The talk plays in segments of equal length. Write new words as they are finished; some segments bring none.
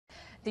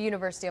The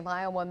University of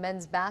Iowa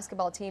men's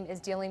basketball team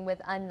is dealing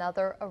with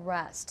another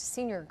arrest.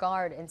 Senior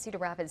guard and Cedar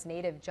Rapids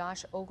native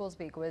Josh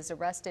Oglesby was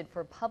arrested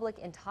for public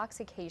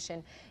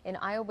intoxication in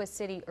Iowa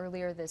City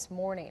earlier this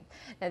morning.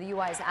 Now, the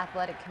UI's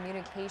Athletic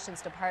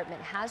Communications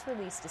Department has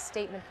released a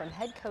statement from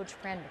head coach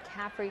Fran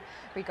McCaffery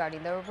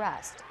regarding the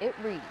arrest. It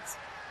reads,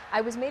 "I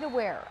was made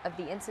aware of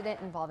the incident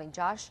involving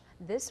Josh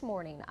this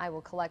morning. I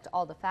will collect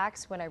all the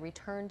facts when I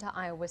return to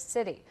Iowa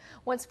City.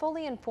 Once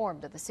fully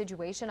informed of the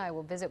situation, I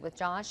will visit with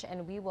Josh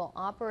and we will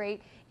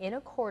operate in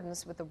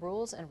accordance with the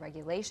rules and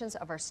regulations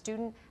of our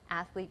Student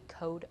Athlete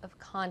Code of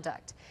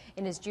Conduct."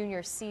 In his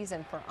junior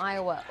season for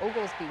Iowa,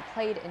 Oglesby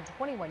played in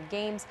 21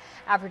 games,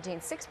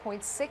 averaging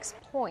 6.6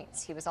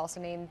 points. He was also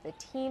named the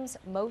team's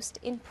most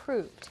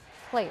improved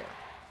player.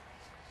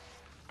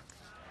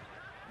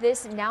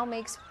 This now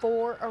makes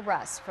 4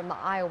 arrests from the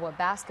Iowa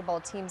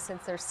basketball team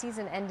since their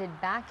season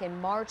ended back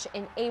in March.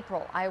 In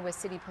April, Iowa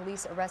City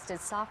police arrested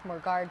sophomore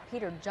guard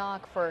Peter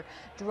Jock for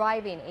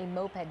driving a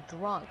moped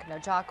drunk. Now,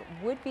 Jock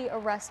would be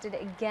arrested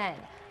again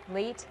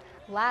late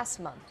last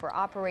month for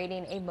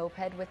operating a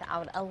moped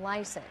without a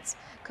license.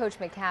 Coach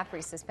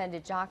McCaffrey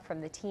suspended Jock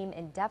from the team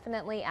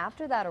indefinitely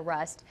after that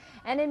arrest.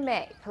 And in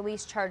May,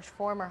 police charged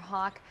former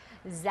Hawk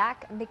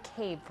Zach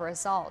McCabe for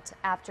assault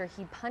after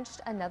he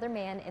punched another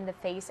man in the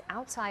face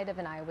outside of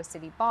an Iowa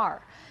City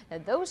bar. Now,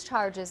 those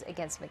charges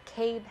against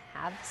McCabe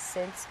have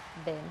since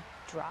been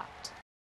dropped.